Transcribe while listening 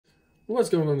What's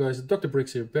going on, guys? Dr.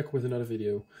 Bricks here, back with another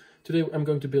video. Today I'm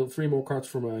going to build 3 more cards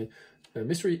for my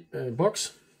mystery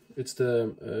box. It's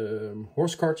the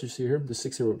horse card you see here, the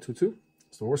 6022.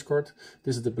 It's the horse card.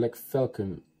 This is the Black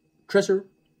Falcon Treasure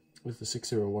with the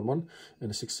 6011, and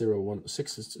the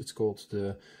 6016 it's called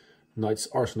the Knight's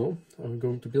Arsenal. I'm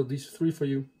going to build these 3 for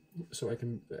you so I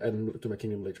can add them to my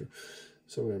kingdom later.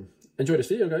 So enjoy this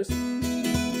video, guys.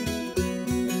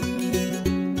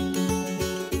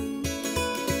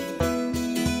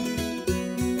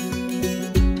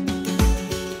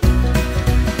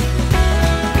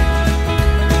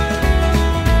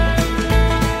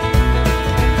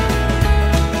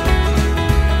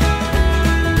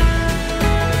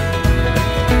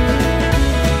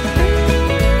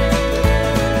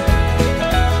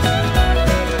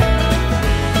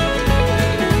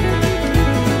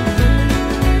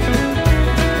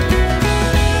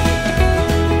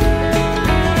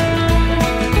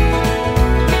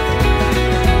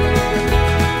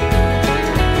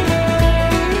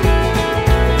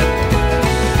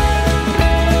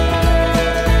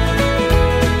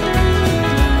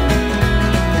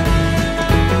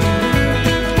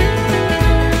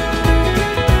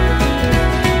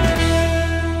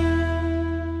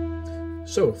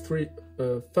 So 3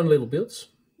 fun little builds.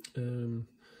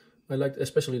 I liked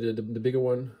especially the bigger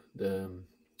one. The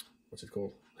what's it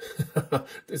called?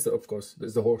 This of course this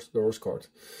is the horse card.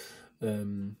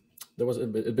 There was a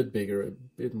bit bigger, a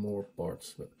bit more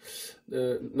parts, but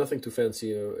nothing too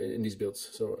fancy in these builds.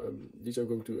 So these are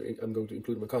I'm going to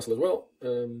include in my castle as well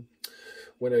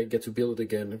when I get to build it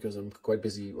again, because I'm quite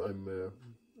busy. I'm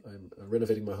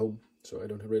renovating my home, so I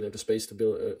don't really have the space to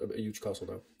build a huge castle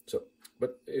now. So,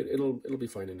 but it'll be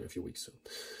fine in a few weeks.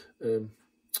 So,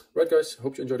 right, guys.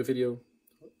 Hope you enjoyed the video.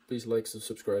 Please like,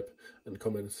 subscribe, and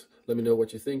comment. Let me know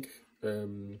what you think,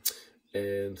 and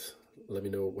let me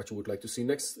know what you would like to see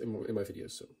next in my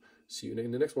videos. So, see you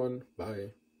in the next one.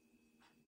 Bye.